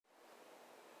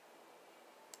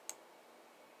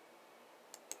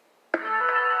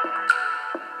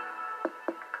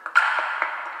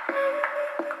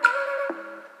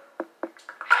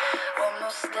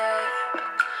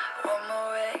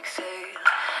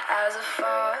as a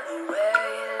father where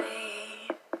you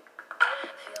lead.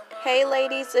 Hey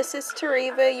ladies, this is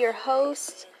Tariva, your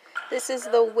host. This is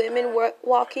the Women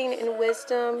Walking in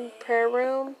Wisdom prayer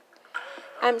room.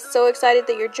 I'm so excited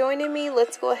that you're joining me.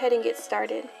 Let's go ahead and get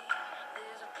started.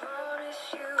 There's a promise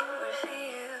you will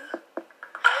feel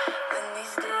when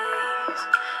these days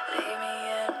leave me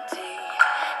empty.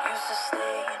 You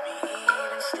sustain me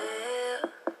even still.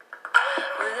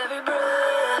 With every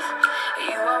breath,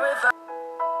 you are revived.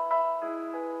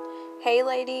 Hey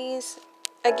ladies,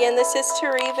 again, this is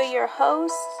Tariva, your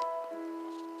host.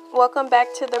 Welcome back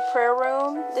to the prayer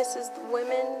room. This is the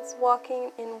Women's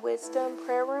Walking in Wisdom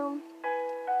prayer room.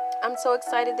 I'm so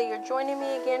excited that you're joining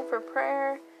me again for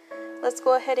prayer. Let's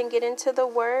go ahead and get into the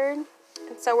word.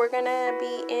 And so we're going to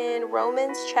be in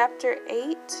Romans chapter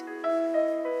 8.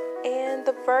 And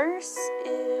the verse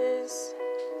is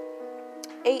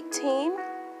 18.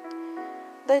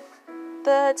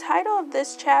 The title of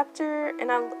this chapter,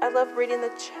 and I love reading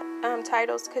the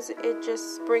titles because it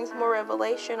just brings more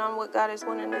revelation on what God is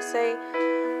wanting to say.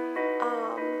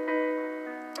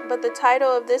 But the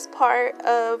title of this part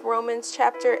of Romans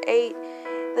chapter 8,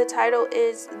 the title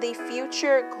is The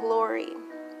Future Glory.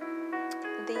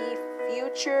 The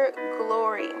Future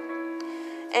Glory.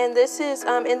 And this is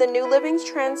in the New Living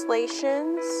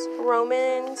Translations,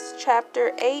 Romans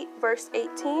chapter 8, verse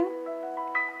 18.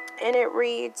 And it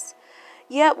reads,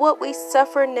 "Yet what we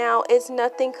suffer now is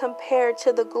nothing compared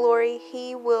to the glory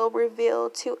He will reveal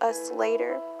to us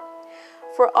later.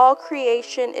 For all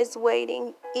creation is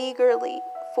waiting eagerly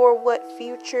for that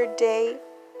future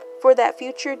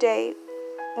day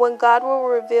when God will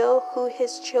reveal who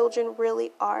His children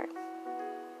really are."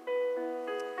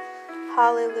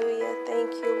 Hallelujah.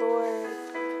 Thank you, Lord.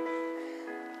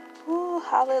 Ooh,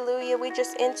 hallelujah. We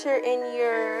just enter in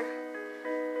your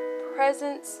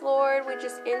presence, Lord. We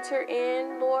just enter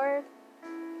in, Lord,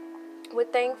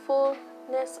 with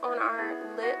thankfulness on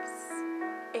our lips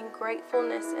and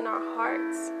gratefulness in our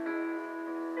hearts.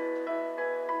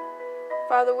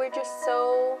 Father, we're just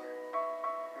so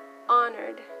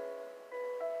honored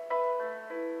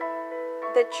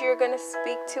that you're going to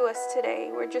speak to us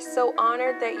today. We're just so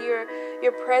honored that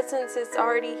your presence is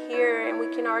already here and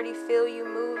we can already feel you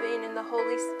moving and the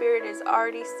Holy Spirit is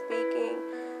already speaking,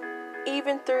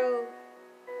 even through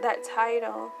that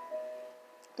title,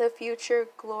 The Future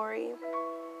Glory.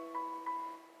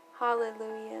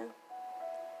 Hallelujah.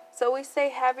 So we say,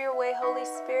 have your way, Holy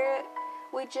Spirit.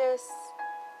 We just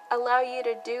allow you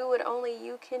to do what only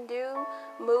you can do.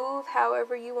 Move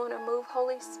however you want to move,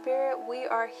 Holy Spirit. We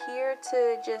are here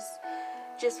to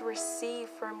just receive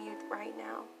from you right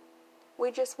now. We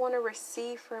just want to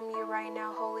receive from you right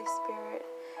now, Holy Spirit.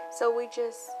 So we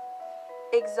just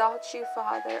exalt you,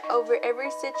 Father, over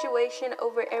every situation,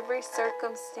 over every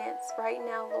circumstance right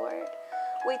now, Lord.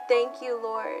 We thank you,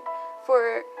 Lord,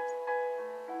 for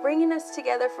bringing us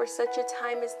together for such a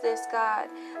time as this, God.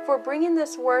 For bringing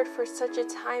this word for such a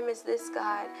time as this,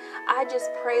 God. I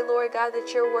just pray, Lord God,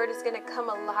 that your word is going to come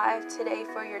alive today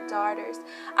for your daughters.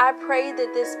 I pray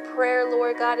that this prayer,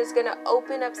 Lord God, is going to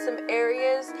open up some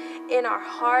areas in our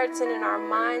hearts and in our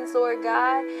minds, Lord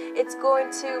God. It's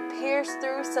going to pierce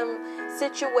through some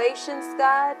situations,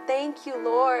 God. Thank you,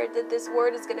 Lord, that this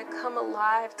word is going to come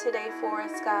alive today for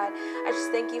us, God. I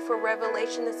just thank you for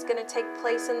revelation that's going to take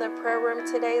place in the prayer room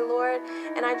today, Lord.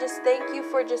 And I just thank you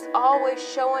for just always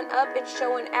showing up and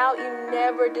showing out. You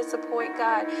never disappoint,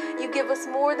 God. You give us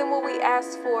more than what we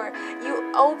ask for.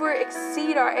 You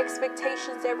exceed our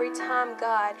expectations every time,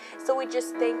 God. So we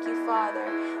just thank you, Father.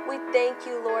 We thank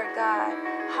you, Lord God.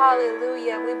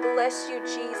 Hallelujah. We bless you,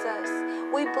 Jesus.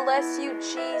 We bless you,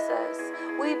 Jesus.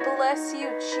 We bless you,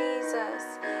 Jesus.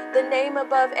 The name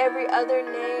above every other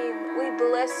name. We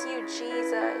bless you,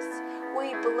 Jesus.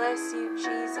 We bless you,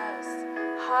 Jesus.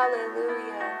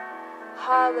 Hallelujah.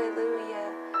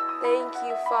 Hallelujah. Thank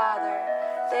you, Father.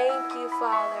 Thank you,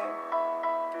 Father.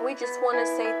 We just want to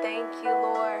say thank you,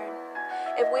 Lord.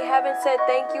 If we haven't said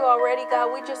thank you already,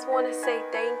 God, we just want to say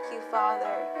thank you,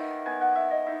 Father.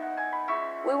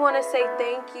 We want to say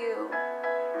thank you.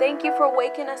 Thank you for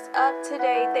waking us up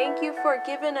today. Thank you for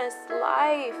giving us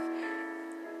life.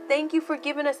 Thank you for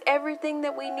giving us everything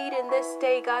that we need in this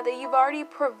day, God, that you've already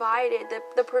provided.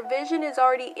 The provision is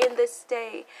already in this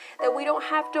day. That we don't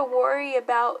have to worry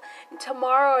about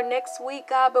tomorrow or next week,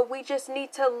 God, but we just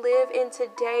need to live in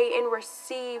today and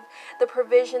receive the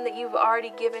provision that you've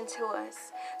already given to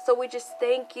us. So we just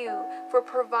thank you for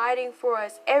providing for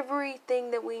us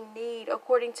everything that we need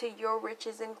according to your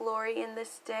riches and glory in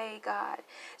this day, God.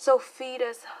 So feed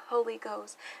us, Holy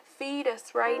Ghost. Feed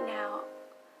us right now.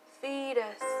 Feed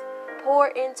us. Pour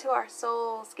into our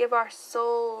souls. Give our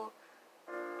soul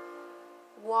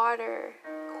water.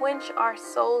 Quench our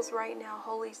souls right now,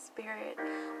 Holy Spirit.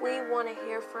 We want to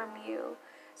hear from you.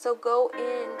 So go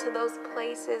into those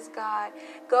places, God.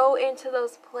 Go into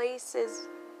those places,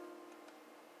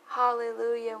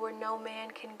 hallelujah, where no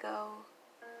man can go.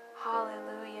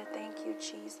 Hallelujah. Thank you,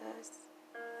 Jesus.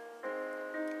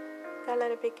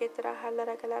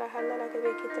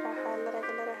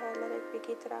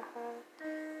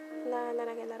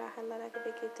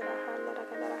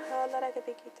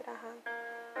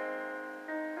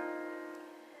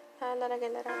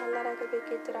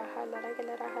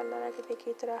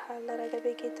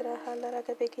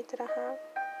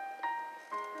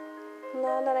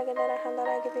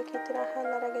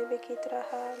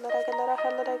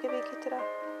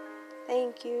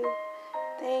 Thank you.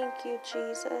 Thank you,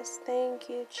 Jesus. Thank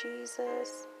you,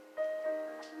 Jesus.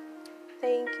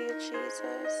 Thank you,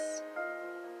 Jesus.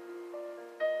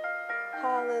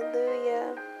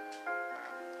 Hallelujah.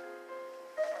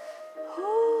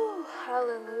 Whew,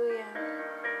 hallelujah.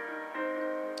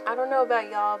 I don't know about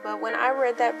y'all, but when I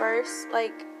read that verse,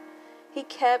 like, he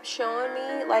kept showing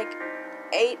me, like,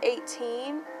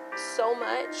 8:18 so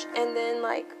much. And then,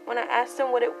 like, when I asked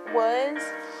him what it was,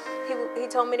 he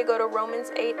told me to go to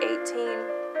Romans 8:18.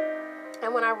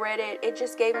 And when I read it, it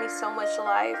just gave me so much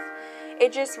life.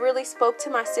 It just really spoke to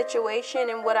my situation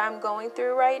and what I'm going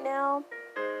through right now.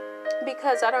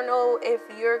 Because I don't know if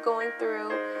you're going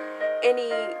through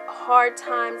any hard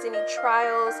times, any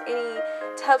trials, any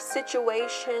tough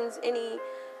situations, any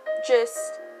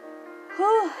just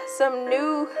some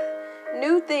new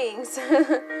things.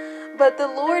 But the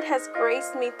Lord has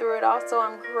graced me through it all, so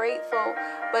I'm grateful.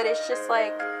 But it's just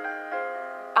like,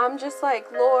 I'm just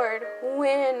like, Lord,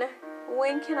 when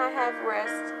can I have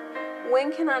rest?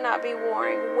 When can I not be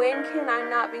warring? When can I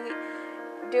not be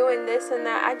doing this and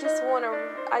that? I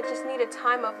just need a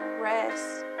time of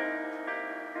rest.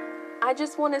 I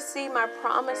just want to see my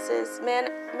promises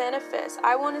manifest.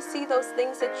 I want to see those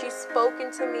things that you've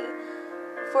spoken to me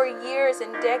for years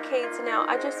and decades now.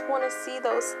 I just want to see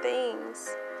those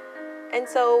things. And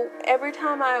so every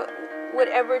time I would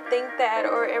ever think that,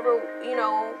 or ever,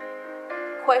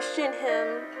 question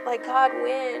him, like, God,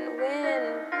 when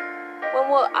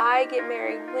will I get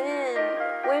married?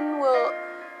 When will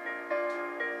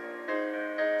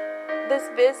this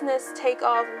business take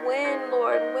off? When,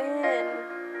 Lord, when?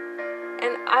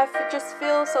 And I just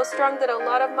feel so strong that a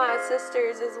lot of my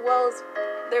sisters, as well as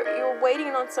you're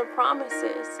waiting on some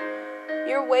promises.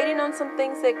 You're waiting on some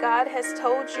things that God has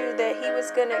told you that he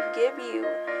was going to give you.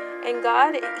 And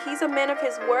God, he's a man of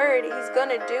his word. He's going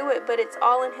to do it, but it's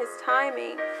all in his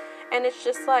timing. And it's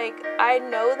just like, I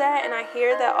know that and I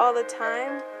hear that all the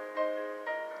time.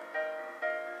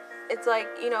 It's like,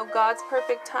 God's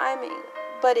perfect timing.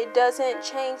 But it doesn't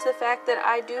change the fact that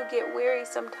I do get weary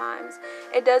sometimes.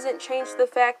 It doesn't change the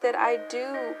fact that I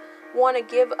do want to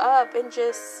give up and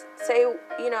just say,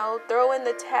 throw in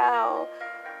the towel.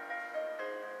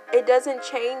 It doesn't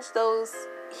change those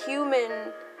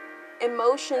human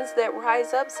emotions that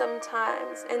rise up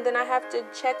sometimes. And then I have to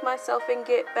check myself and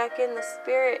get back in the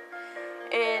spirit.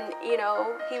 And,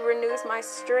 he renews my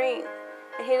strength.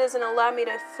 And he doesn't allow me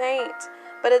to faint.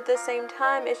 But at the same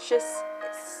time, it's just,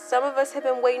 some of us have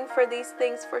been waiting for these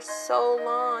things for so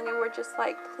long. And we're just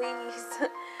like, please.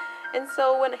 And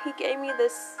so when he gave me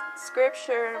this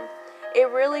scripture, it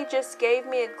really just gave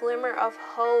me a glimmer of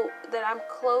hope that I'm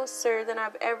closer than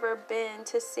I've ever been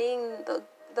to seeing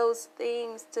those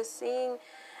things, to seeing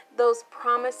those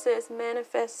promises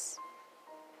manifest.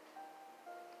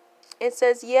 It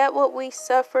says, yet what we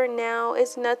suffer now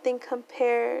is nothing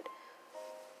compared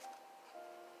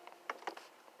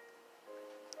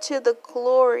to the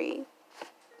glory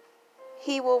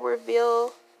he will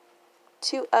reveal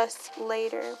to us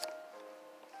later.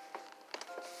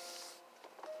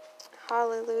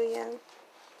 Hallelujah.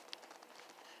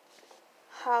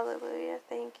 Hallelujah.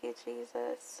 Thank you,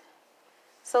 Jesus.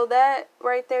 So that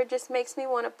right there just makes me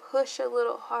want to push a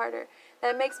little harder.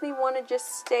 That makes me want to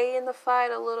just stay in the fight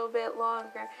a little bit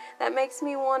longer. That makes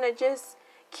me want to just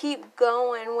keep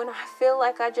going when I feel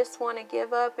like I just want to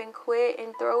give up and quit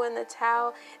and throw in the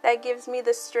towel. That gives me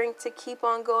the strength to keep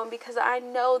on going, because I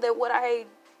know that what I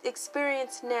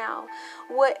experience now,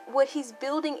 what he's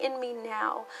building in me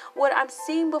now, what I'm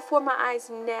seeing before my eyes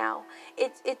now,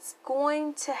 it's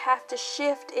going to have to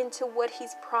shift into what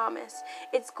he's promised.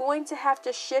 It's going to have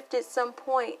to shift at some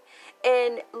point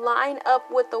and line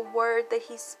up with the word that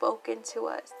he's spoken to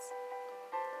us.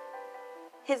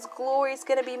 His glory is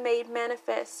going to be made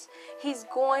manifest. He's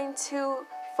going to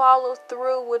follow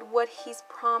through with what he's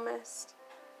promised.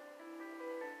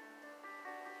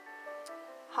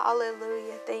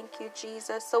 Hallelujah. Thank you,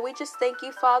 Jesus. So we just thank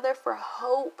you, Father, for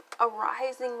hope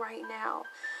arising right now.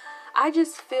 I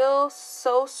just feel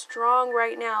so strong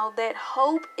right now that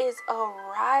hope is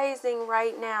arising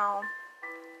right now.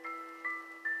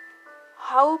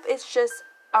 Hope is just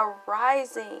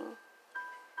arising.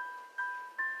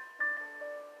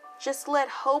 Just let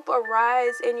hope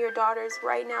arise in your daughters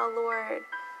right now, Lord.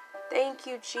 Thank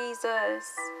you, Jesus.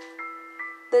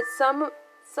 That some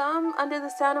under the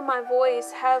sound of my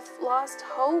voice have lost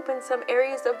hope in some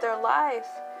areas of their life.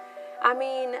 I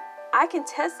mean, I can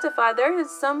testify there is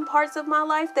some parts of my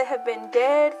life that have been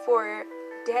dead for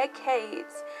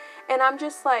decades. And I'm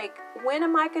just like, when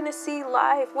am I going to see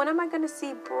life? When am I going to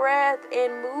see breath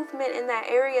and movement in that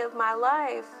area of my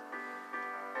life?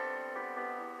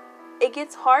 It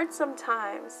gets hard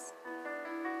sometimes.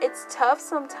 It's tough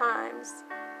sometimes.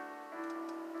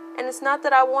 And it's not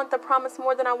that I want the promise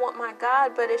more than I want my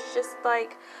God, but it's just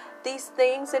like these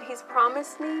things that He's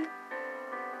promised me,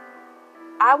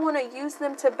 I want to use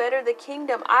them to better the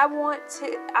kingdom. I want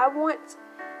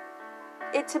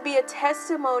it to be a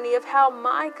testimony of how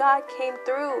my God came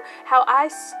through, how I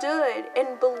stood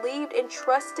and believed and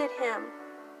trusted Him.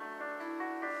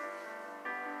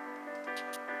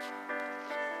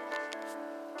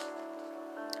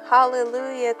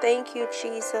 Hallelujah. Thank you,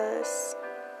 Jesus.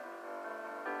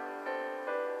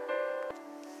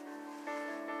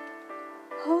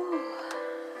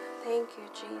 Thank you,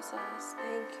 Jesus.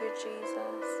 Thank you,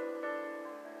 Jesus.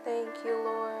 Thank you,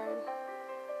 Lord.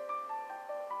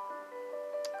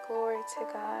 Glory to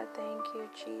God. Thank you,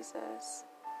 Jesus.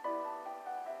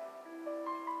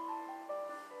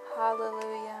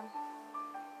 Hallelujah.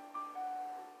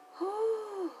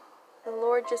 The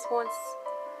Lord just wants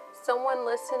someone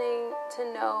listening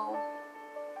to know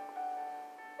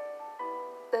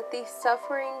that these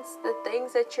sufferings, the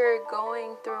things that you're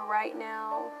going through right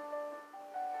now,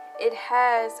 it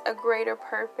has a greater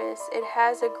purpose. It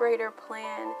has a greater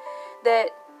plan. That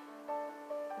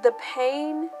the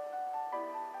pain,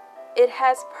 it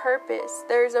has purpose.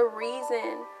 There's a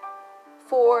reason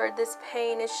for this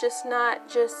pain. It's just not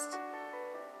just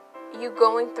you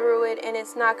going through it and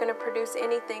it's not going to produce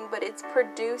anything, but it's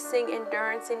producing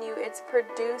endurance in you. It's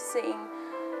producing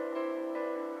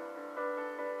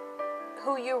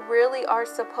who you really are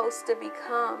supposed to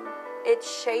become.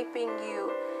 It's shaping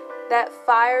you. That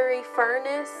fiery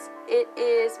furnace, it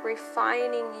is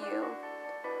refining you.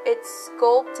 It's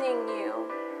sculpting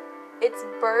you. It's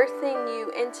birthing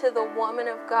you into the woman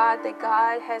of God that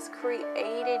God has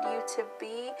created you to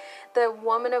be. The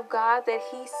woman of God that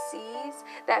He sees.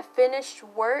 That finished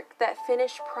work, that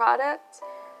finished product.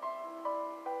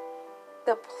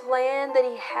 The plan that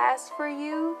He has for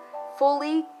you,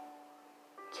 fully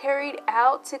carried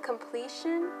out to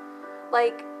completion.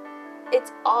 Like,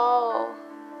 it's all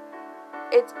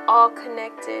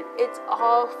connected. It's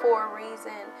all for a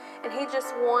reason. And He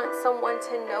just wants someone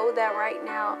to know that right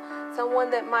now. Someone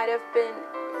that might have been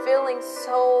feeling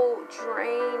so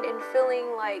drained and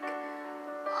feeling like,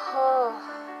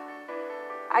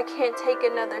 I can't take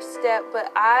another step.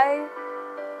 But I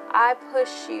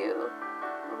push you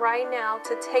right now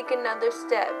to take another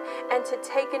step, and to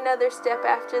take another step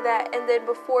after that. And then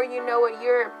before you know it,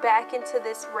 you're back into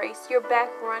this race. You're back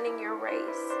running your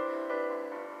race.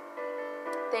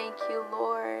 Thank you,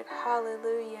 Lord.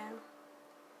 Hallelujah.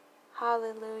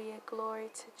 Hallelujah. Glory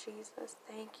to Jesus.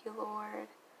 Thank you, Lord.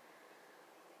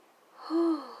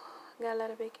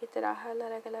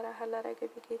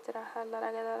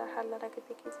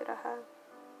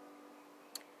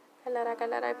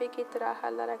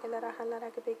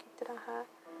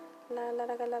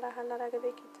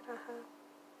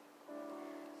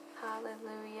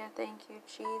 Hallelujah. Thank you,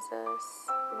 Jesus.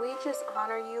 We just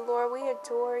honor you, Lord. We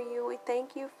adore you. We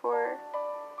thank you for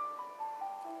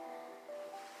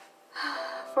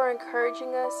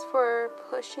encouraging us, for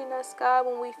pushing us, God,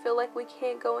 when we feel like we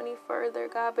can't go any further,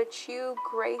 God. But you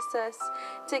grace us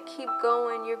to keep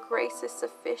going. Your grace is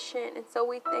sufficient. And so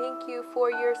we thank you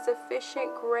for your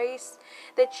sufficient grace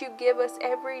that you give us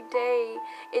every day.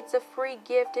 It's a free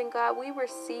gift. And God, we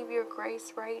receive your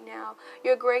grace right now.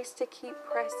 Your grace to keep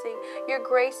pressing. Your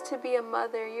grace to be a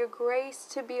mother. Your grace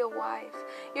to be a wife.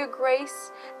 Your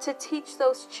grace to teach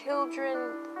those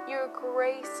children. Your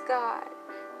grace, God,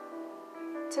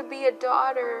 to be a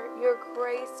daughter. Your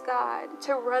grace, God,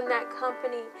 to run that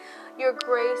company. Your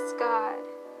grace, God.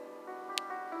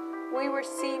 We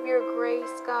receive your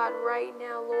grace, God, right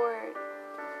now, Lord.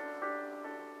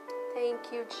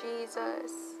 Thank you,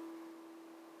 Jesus.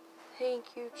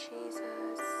 Thank you,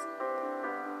 Jesus.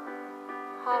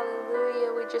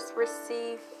 Hallelujah. We just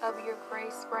receive of your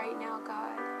grace right now,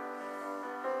 God.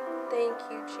 Thank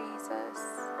you, Jesus.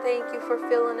 Thank you for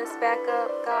filling us back up,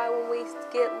 God, when we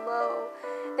get low.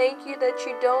 Thank you that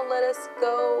you don't let us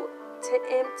go to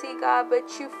empty, God, but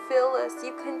you fill us.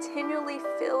 You continually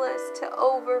fill us to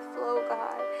overflow,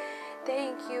 God.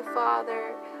 Thank you,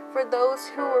 Father. For those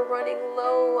who are running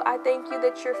low, I thank you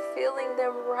that you're filling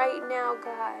them right now,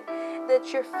 God.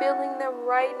 That you're filling them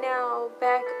right now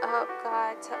back up,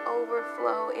 God, to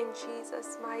overflow in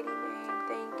Jesus' mighty name.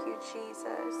 Thank you,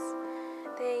 Jesus.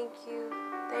 Thank you.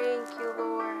 Thank you,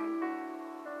 Lord.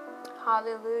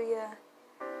 Hallelujah.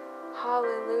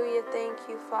 Hallelujah. Thank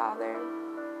you, Father.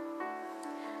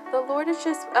 The Lord is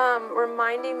just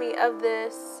reminding me of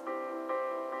this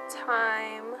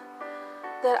time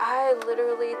that I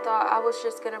literally thought I was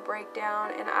just going to break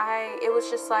down, and it was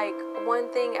just like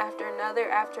one thing after another,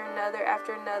 after another,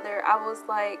 after another. I was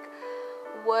like,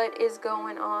 what is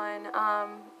going on?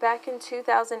 Back in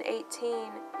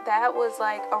 2018, that was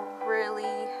like a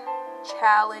really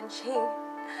challenging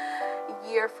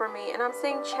year for me. And I'm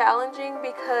saying challenging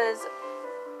because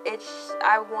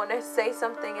I want to say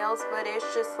something else, but it's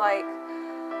just like,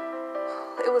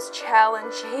 it was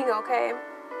challenging, okay?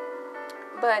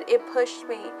 But it pushed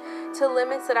me to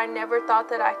limits that I never thought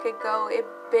that I could go. It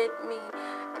bent me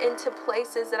into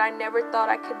places that I never thought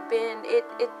I could bend.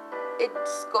 It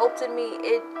sculpted me.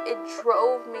 It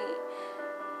drove me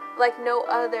like no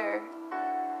other.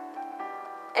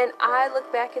 And I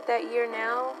look back at that year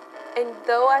now, and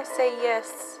though I say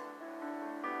yes,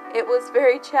 it was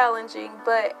very challenging,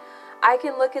 but I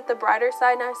can look at the brighter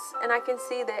side, and I can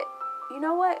see that, you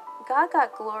know what? God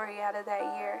got glory out of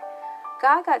that year.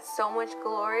 God got so much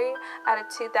glory out of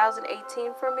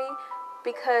 2018 for me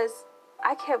because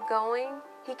I kept going.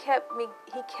 He kept me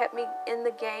in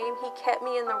the game. He kept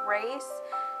me in the race.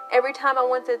 Every time I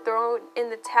wanted to throw in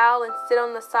the towel and sit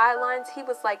on the sidelines, he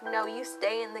was like, no, you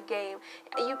stay in the game.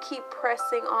 You keep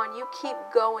pressing on. You keep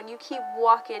going. You keep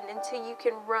walking until you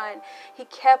can run. He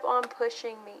kept on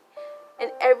pushing me.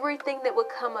 And everything that would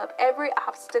come up, every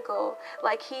obstacle,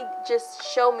 like he just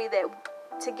showed me that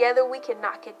together we can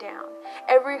knock it down.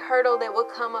 Every hurdle that would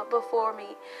come up before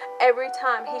me, every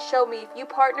time he showed me, if you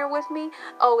partner with me,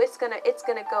 oh, it's gonna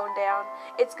go down.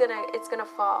 It's gonna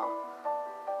fall.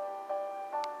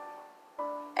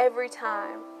 Every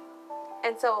time.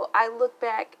 And so I look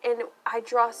back and I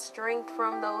draw strength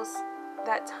from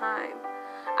that time.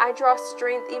 I draw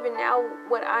strength even now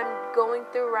what I'm going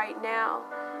through right now.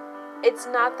 It's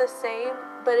not the same,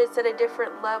 but it's at a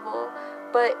different level.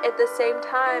 But at the same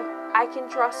time, I can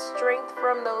draw strength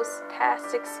from those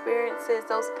past experiences,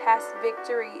 those past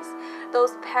victories,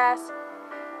 those past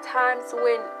times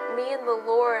when me and the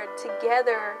Lord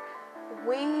together,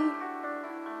 we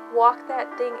walked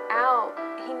that thing out.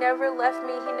 He never left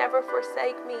me. He never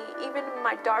forsake me. Even in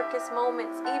my darkest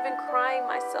moments, even crying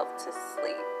myself to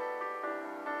sleep.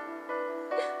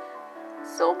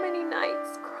 So many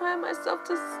nights crying myself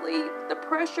to sleep. The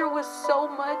pressure was so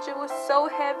much. It was so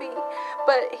heavy.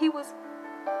 But he was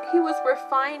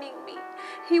refining me.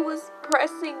 He was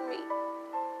pressing me.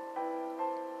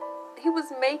 He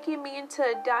was making me into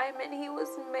a diamond. He was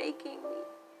making me.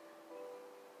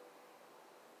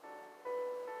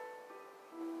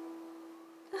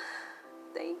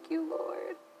 Thank you,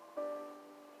 Lord.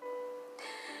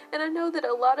 And I know that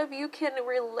a lot of you can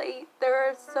relate. There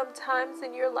are some times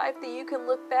in your life that you can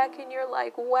look back and you're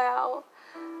like, wow,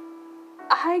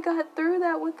 I got through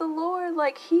that with the Lord.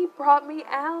 Like, he brought me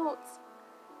out.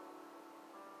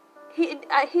 He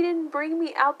didn't bring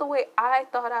me out the way I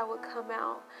thought I would come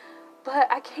out.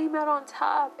 But I came out on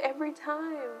top every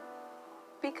time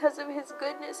because of his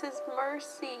goodness, his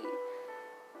mercy,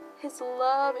 his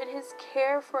love, and his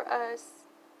care for us.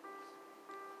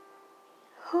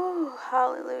 Oh,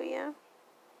 hallelujah.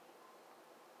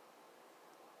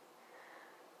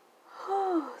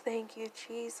 Oh, thank you,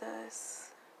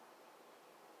 Jesus.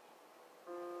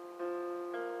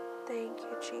 Thank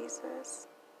you, Jesus.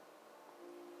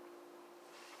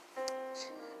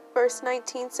 Verse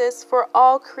 19 says, for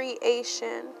all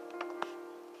creation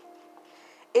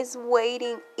is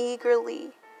waiting eagerly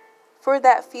for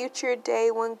that future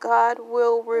day when God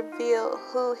will reveal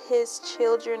who his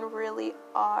children really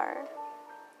are.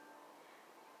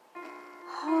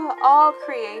 All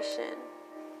creation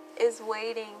is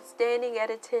waiting, standing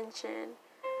at attention.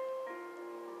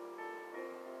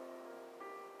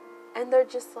 And they're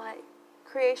just like,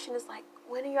 creation is like,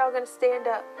 when are y'all going to stand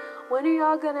up? When are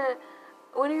y'all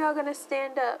going to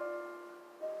stand up?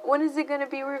 When is it going to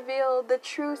be revealed, the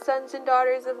true sons and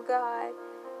daughters of God?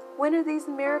 When are these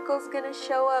miracles going to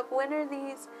show up? When are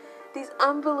these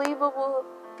unbelievable,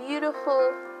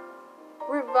 beautiful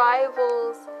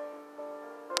revivals,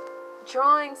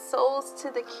 drawing souls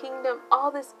to the kingdom, all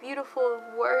this beautiful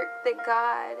work that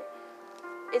God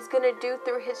is going to do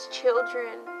through his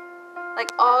children.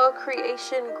 Like, all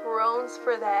creation groans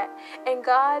for that. And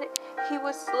God, he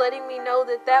was letting me know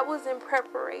that that was in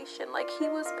preparation. Like, he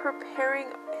was preparing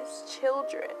his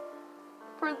children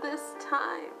for this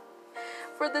time.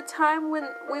 For the time when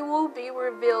we will be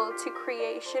revealed to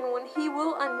creation, when he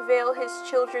will unveil his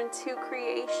children to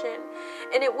creation.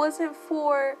 And it wasn't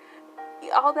for,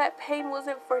 all that pain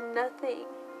wasn't for nothing.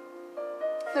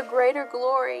 The greater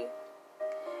glory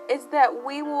is that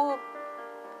we will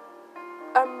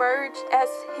emerge as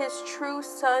his true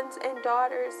sons and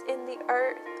daughters in the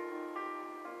earth.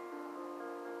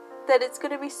 That it's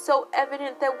going to be so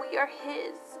evident that we are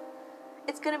his.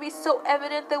 It's going to be so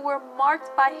evident that we're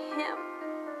marked by him,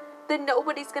 that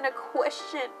nobody's going to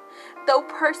question. Though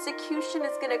persecution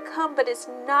is going to come, but it's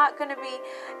not going to be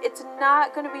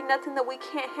nothing that we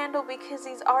can't handle, because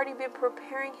he's already been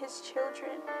preparing his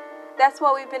children. That's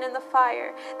why we've been in the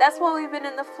fire. That's why we've been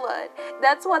in the flood.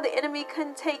 That's why the enemy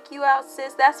couldn't take you out,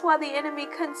 sis. That's why the enemy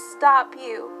couldn't stop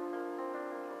you.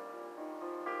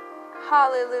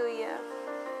 Hallelujah.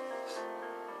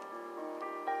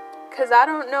 Because I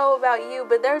don't know about you,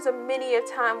 but there's many a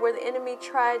time where the enemy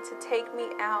tried to take me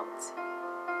out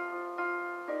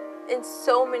in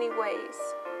so many ways.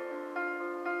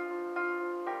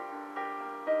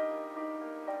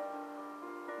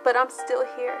 But I'm still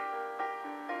here.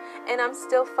 And I'm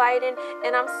still fighting,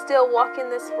 and I'm still walking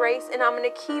this race, and I'm going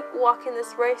to keep walking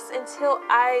this race until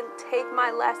I take my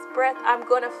last breath. I'm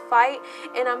going to fight,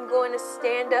 and I'm going to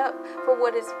stand up for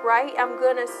what is right. I'm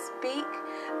going to speak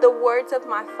the words of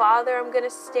my Father. I'm going to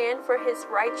stand for his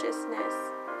righteousness.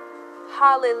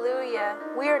 Hallelujah.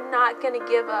 We are not going to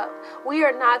give up. We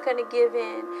are not going to give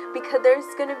in, because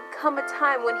there's going to come a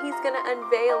time when he's going to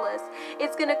unveil us.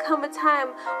 It's going to come a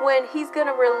time when he's going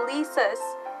to release us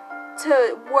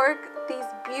to work these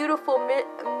beautiful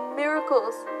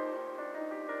miracles,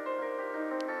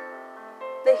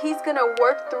 that he's going to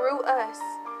work through us,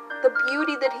 the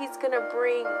beauty that he's going to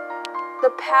bring, the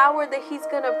power that he's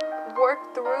going to work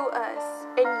through us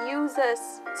and use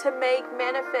us to make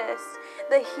manifest,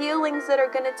 the healings that are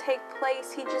going to take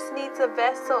place. He just needs a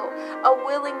vessel, a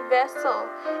willing vessel.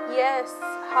 Yes,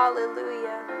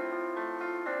 hallelujah.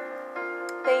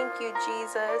 Thank you,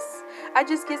 Jesus. I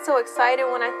just get so excited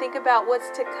when I think about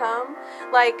what's to come.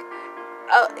 Like,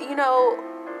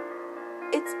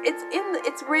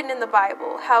 it's written in the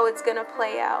Bible how it's gonna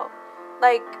play out.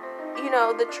 Like,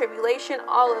 the tribulation,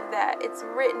 all of that. It's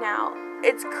written out.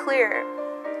 It's clear.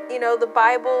 The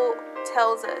Bible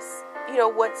tells us,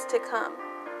 what's to come.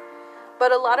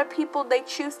 But a lot of people, they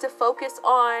choose to focus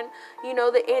on,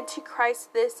 the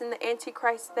Antichrist this and the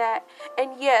Antichrist that.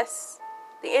 And yes,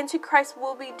 the Antichrist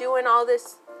will be doing all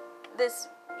this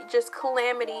just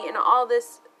calamity and all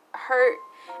this hurt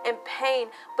and pain.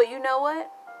 But you know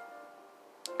what?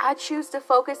 I choose to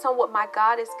focus on what my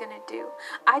God is going to do.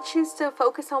 I choose to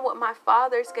focus on what my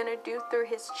Father is going to do through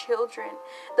his children.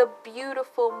 The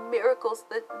beautiful miracles,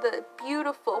 the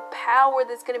beautiful power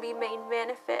that's going to be made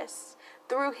manifest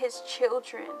through his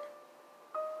children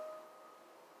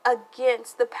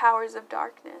against the powers of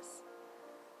darkness.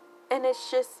 And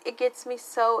it gets me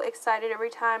so excited every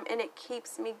time, and it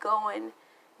keeps me going,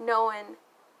 knowing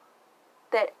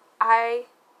that I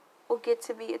will get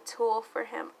to be a tool for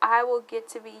him. I will get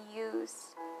to be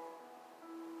used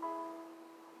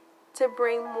to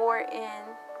bring more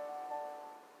in,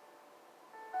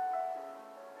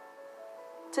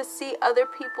 to see other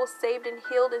people saved and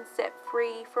healed and set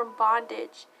free from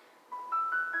bondage.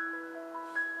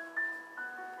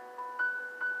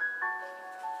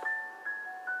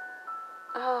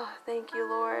 Oh, thank you,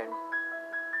 Lord.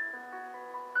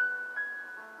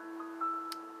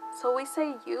 So we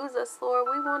say, use us, Lord.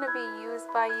 We want to be used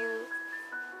by you.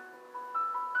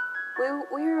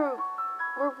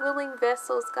 We're willing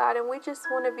vessels, God, and we just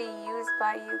want to be used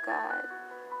by you, God.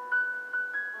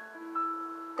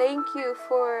 Thank you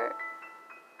for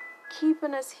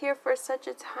keeping us here for such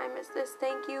a time as this.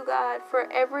 Thank you, God,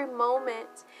 for every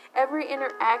moment, every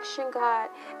interaction, God,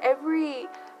 every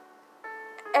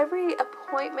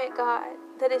appointment, God,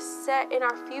 that is set in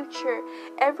our future,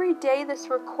 every day that's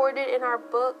recorded in our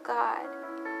book, God.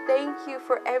 Thank you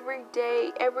for every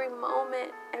day, every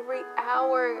moment, every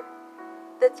hour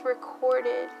that's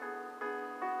recorded.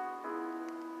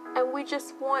 And we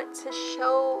just want to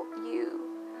show you.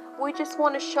 We just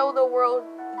want to show the world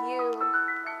you.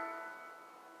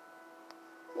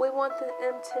 We want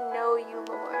them to know you,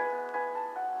 Lord.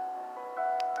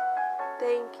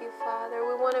 Thank you, Father.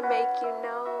 We want to make you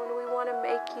known. We want to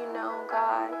make you known,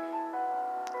 God,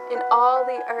 in all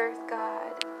the earth,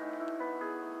 God.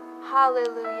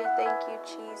 Hallelujah. Thank you,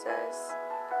 Jesus.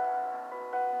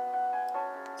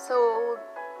 So,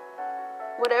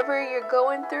 whatever you're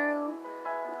going through,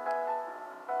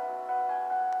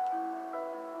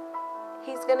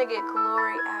 He's going to get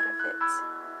glory out of it.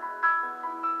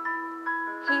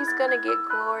 He's going to get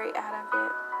glory out of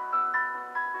it.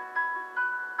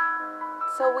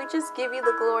 So we just give you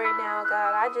the glory now,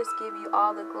 God. I just give you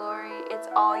all the glory. It's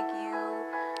all you.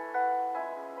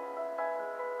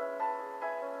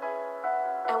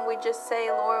 And we just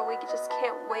say, Lord, we just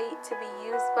can't wait to be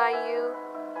used by you.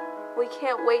 We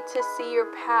can't wait to see your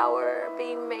power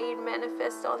being made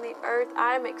manifest on the earth.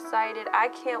 I'm excited. I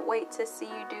can't wait to see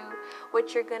you do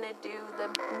what you're going to do. The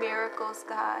miracles,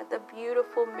 God. The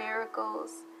beautiful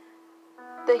miracles.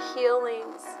 The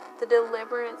healings. The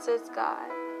deliverances, God.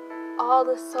 All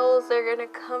the souls that are going to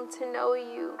come to know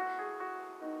you.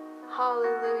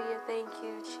 Hallelujah. Thank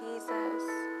you, Jesus.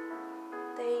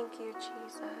 Thank you,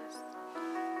 Jesus.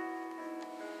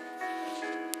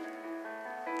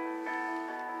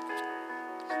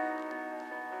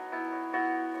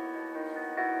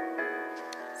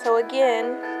 So again,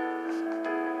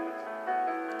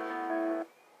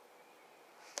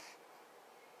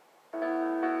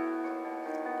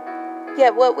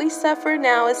 yet what we suffer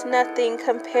now is nothing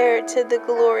compared to the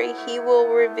glory He will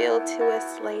reveal to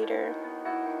us later.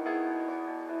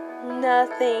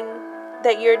 Nothing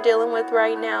that you're dealing with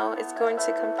right now is going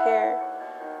to compare.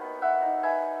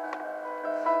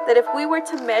 That if we were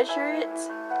to measure it,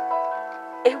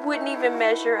 it wouldn't even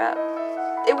measure up.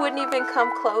 It wouldn't even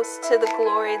come close to the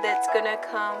glory that's going to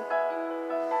come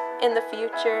in the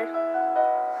future.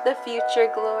 The future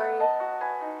glory.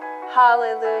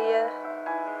 Hallelujah.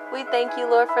 We thank you,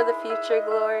 Lord, for the future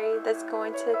glory that's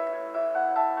going to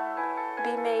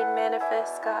be made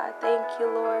manifest, God. Thank you,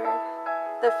 Lord.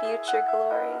 The future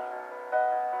glory.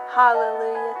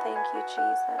 Hallelujah. Thank you,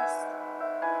 Jesus.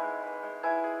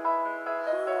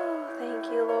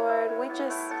 Thank you, Lord. We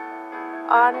just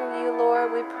honor you,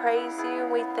 Lord. We praise you.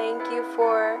 We thank you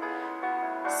for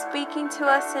speaking to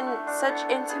us in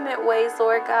such intimate ways,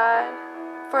 Lord God.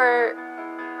 For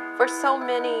so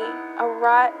many,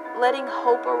 letting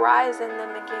hope arise in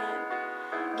them again.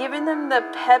 Giving them the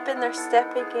pep in their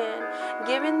step again.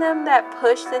 Giving them that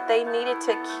push that they needed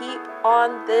to keep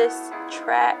on this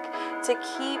track. To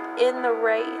keep in the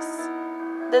race.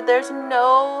 That there's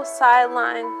no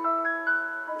sideline.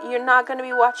 You're not going to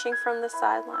be watching from the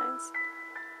sidelines.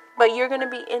 But you're going to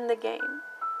be in the game.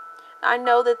 I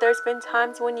know that there's been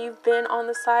times when you've been on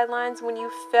the sidelines, when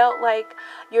you felt like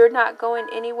you're not going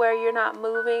anywhere, you're not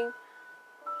moving.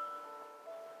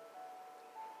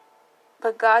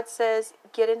 But God says,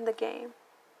 get in the game.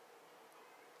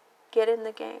 Get in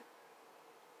the game.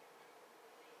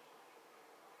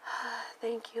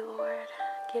 Thank you, Lord.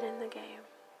 Get in the game.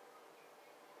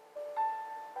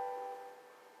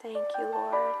 Thank you,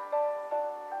 Lord.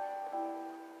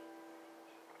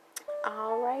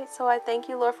 Alright, so I thank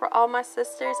you, Lord, for all my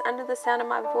sisters under the sound of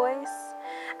my voice.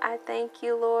 I thank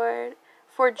you, Lord,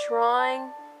 for drawing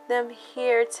them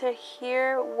here to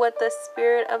hear what the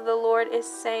Spirit of the Lord is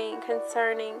saying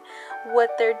concerning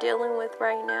what they're dealing with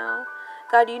right now.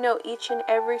 God, you know each and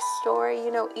every story, you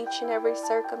know each and every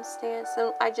circumstance,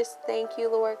 and I just thank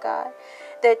you, Lord God,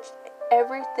 that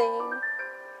everything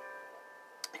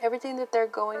that they're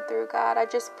going through, God, I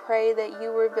just pray that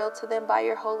you reveal to them by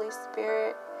your Holy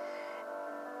Spirit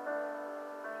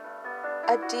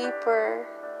a deeper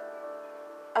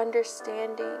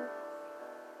understanding.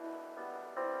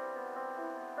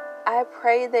 I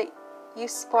pray that you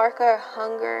spark a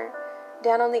hunger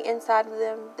down on the inside of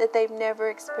them that they've never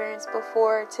experienced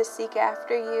before, to seek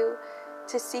after you,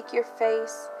 to seek your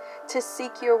face, to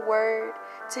seek your word,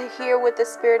 to hear what the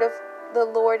Spirit of the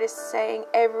Lord is saying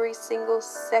every single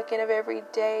second of every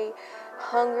day,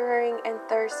 hungering and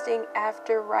thirsting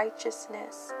after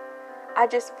righteousness. I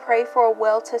just pray for a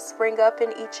well to spring up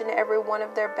in each and every one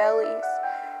of their bellies,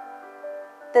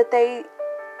 that they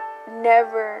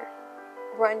never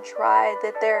run dry,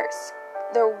 that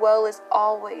their well is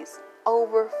always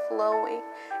overflowing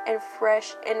and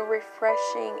fresh and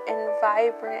refreshing and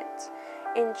vibrant.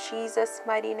 In Jesus'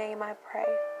 mighty name I pray.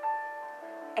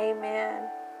 Amen.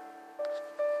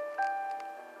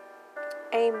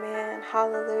 Amen.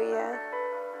 Hallelujah.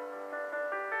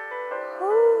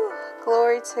 Whew.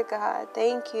 Glory to God.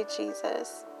 Thank you,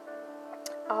 Jesus.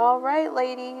 All right,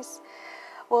 ladies.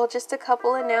 Well, just a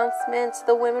couple announcements.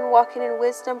 The Women Walking in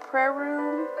Wisdom prayer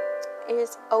room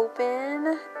is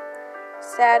open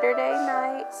Saturday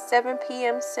night, 7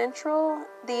 p.m. Central.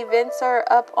 The events are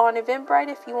up on Eventbrite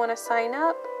if you want to sign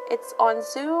up. It's on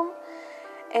Zoom.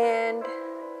 And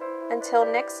until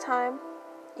next time,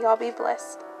 y'all be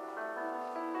blessed.